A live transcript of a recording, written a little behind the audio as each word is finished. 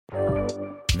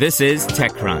This is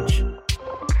TechCrunch.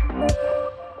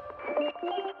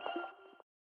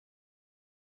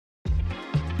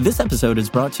 This episode is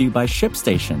brought to you by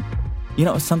ShipStation. You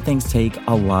know, some things take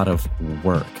a lot of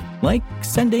work, like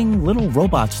sending little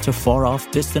robots to far-off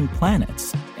distant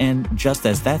planets. And just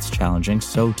as that's challenging,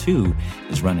 so too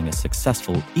is running a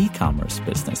successful e-commerce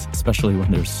business, especially when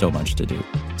there's so much to do.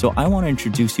 So I want to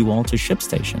introduce you all to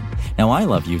ShipStation. Now, I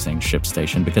love using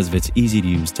ShipStation because of its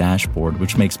easy-to-use dashboard,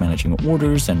 which makes managing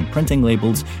orders and printing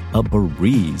labels a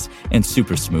breeze and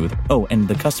super smooth. Oh, and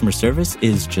the customer service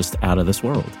is just out of this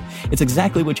world. It's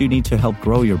exactly what you need to help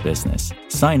grow your business.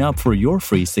 Sign up for your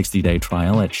free 60-day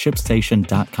trial at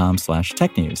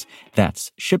shipstation.com/technews.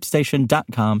 That's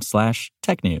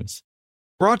shipstation.com/technews.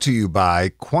 Brought to you by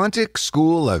Quantic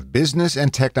School of Business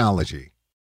and Technology.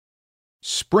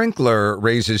 Sprinklr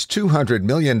raises $200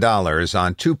 million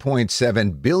on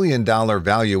 $2.7 billion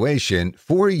valuation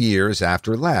 4 years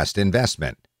after last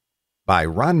investment. By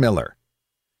Ron Miller.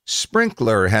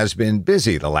 Sprinklr has been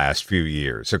busy the last few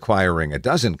years, acquiring a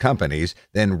dozen companies,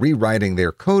 then rewriting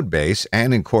their code base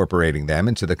and incorporating them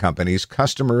into the company's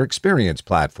customer experience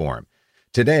platform.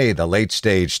 Today, the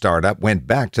late-stage startup went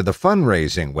back to the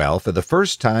fundraising well for the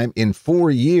first time in 4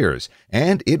 years,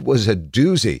 and it was a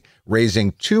doozy,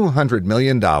 raising $200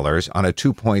 million on a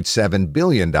 $2.7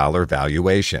 billion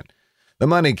valuation. The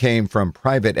money came from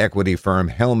private equity firm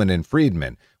Hellman &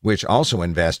 Friedman, which also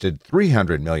invested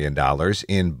 $300 million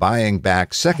in buying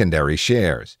back secondary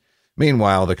shares.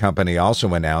 Meanwhile, the company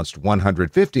also announced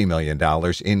 $150 million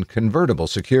in convertible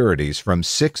securities from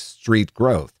 6th Street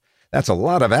Growth. That's a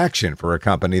lot of action for a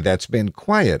company that's been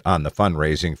quiet on the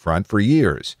fundraising front for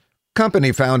years.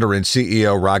 Company founder and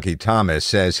CEO Rocky Thomas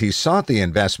says he sought the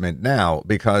investment now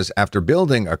because after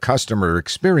building a customer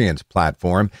experience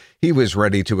platform, he was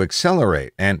ready to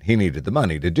accelerate and he needed the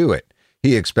money to do it.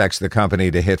 He expects the company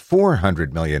to hit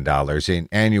 $400 million in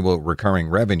annual recurring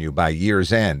revenue by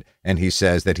year's end, and he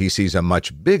says that he sees a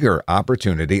much bigger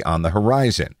opportunity on the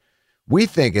horizon. We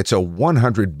think it's a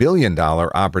 $100 billion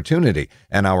opportunity,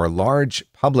 and our large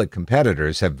public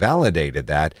competitors have validated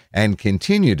that and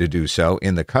continue to do so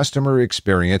in the customer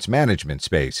experience management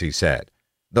space, he said.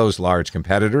 Those large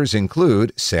competitors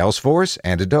include Salesforce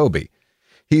and Adobe.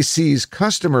 He sees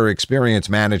customer experience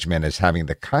management as having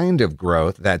the kind of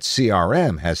growth that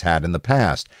CRM has had in the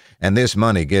past, and this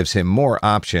money gives him more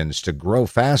options to grow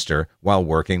faster while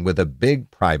working with a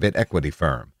big private equity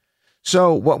firm.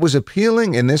 So what was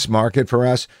appealing in this market for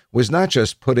us was not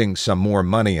just putting some more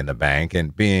money in the bank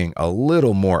and being a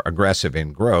little more aggressive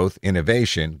in growth,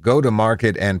 innovation,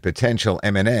 go-to-market, and potential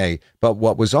M&A, but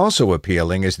what was also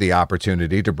appealing is the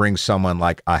opportunity to bring someone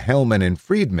like a Hellman &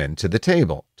 Friedman to the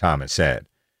table, Thomas said.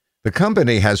 The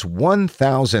company has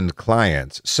 1,000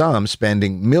 clients, some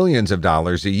spending millions of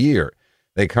dollars a year.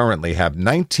 They currently have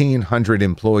 1,900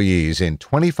 employees in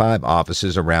 25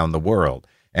 offices around the world.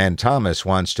 And Thomas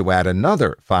wants to add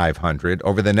another 500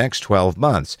 over the next 12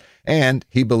 months, and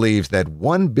he believes that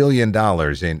 $1 billion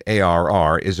in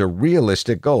ARR is a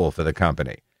realistic goal for the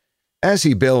company. As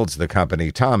he builds the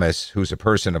company, Thomas, who's a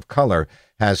person of color,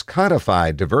 has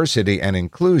codified diversity and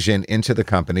inclusion into the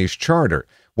company's charter,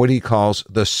 what he calls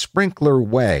the Sprinklr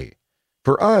way.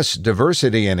 For us,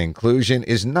 diversity and inclusion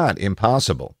is not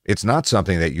impossible. It's not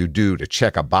something that you do to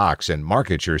check a box and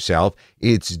market yourself.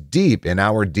 It's deep in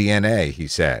our DNA, he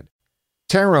said.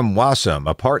 Taram Wassam,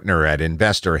 a partner at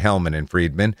investor Hellman &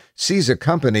 Friedman, sees a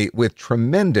company with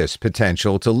tremendous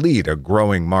potential to lead a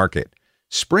growing market.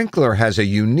 Sprinklr has a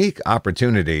unique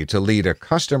opportunity to lead a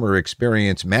customer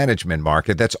experience management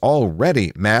market that's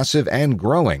already massive and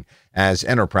growing, as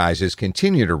enterprises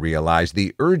continue to realize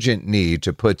the urgent need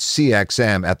to put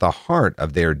CXM at the heart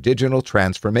of their digital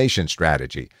transformation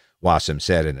strategy, Wassam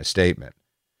said in a statement.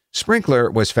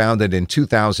 Sprinklr was founded in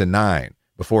 2009.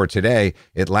 Before today,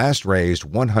 it last raised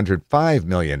 $105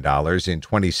 million in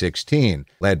 2016,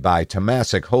 led by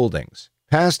Temasek Holdings.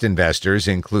 Past investors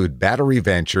include Battery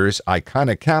Ventures,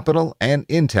 Iconic Capital, and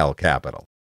Intel Capital.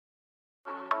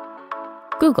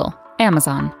 Google,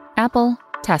 Amazon, Apple,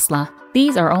 Tesla.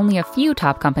 These are only a few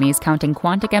top companies counting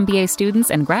Quantic MBA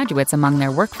students and graduates among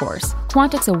their workforce.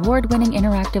 Quantic's award-winning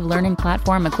interactive learning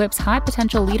platform equips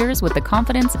high-potential leaders with the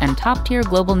confidence and top-tier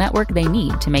global network they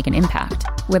need to make an impact.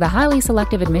 With a highly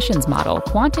selective admissions model,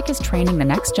 Quantic is training the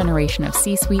next generation of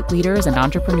C-suite leaders and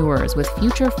entrepreneurs with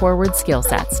future-forward skill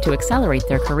sets to accelerate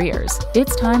their careers.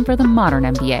 It's time for the modern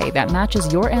MBA that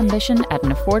matches your ambition at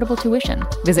an affordable tuition.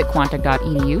 Visit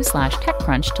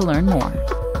quantic.edu/techcrunch to learn more.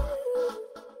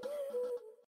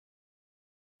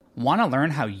 Want to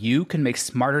learn how you can make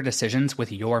smarter decisions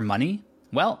with your money?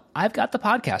 Well, I've got the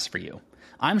podcast for you.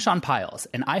 I'm Sean Piles,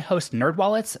 and I host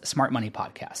NerdWallet's Smart Money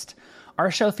Podcast.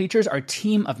 Our show features our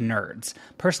team of nerds,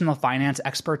 personal finance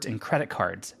experts in credit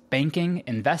cards, banking,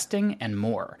 investing, and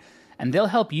more. And they'll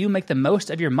help you make the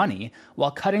most of your money while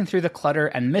cutting through the clutter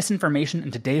and misinformation in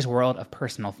today's world of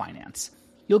personal finance.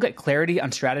 You'll get clarity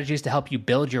on strategies to help you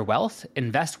build your wealth,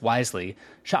 invest wisely,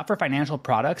 shop for financial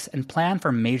products, and plan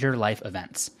for major life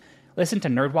events. Listen to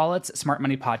NerdWallet's Smart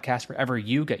Money Podcast wherever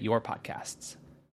you get your podcasts.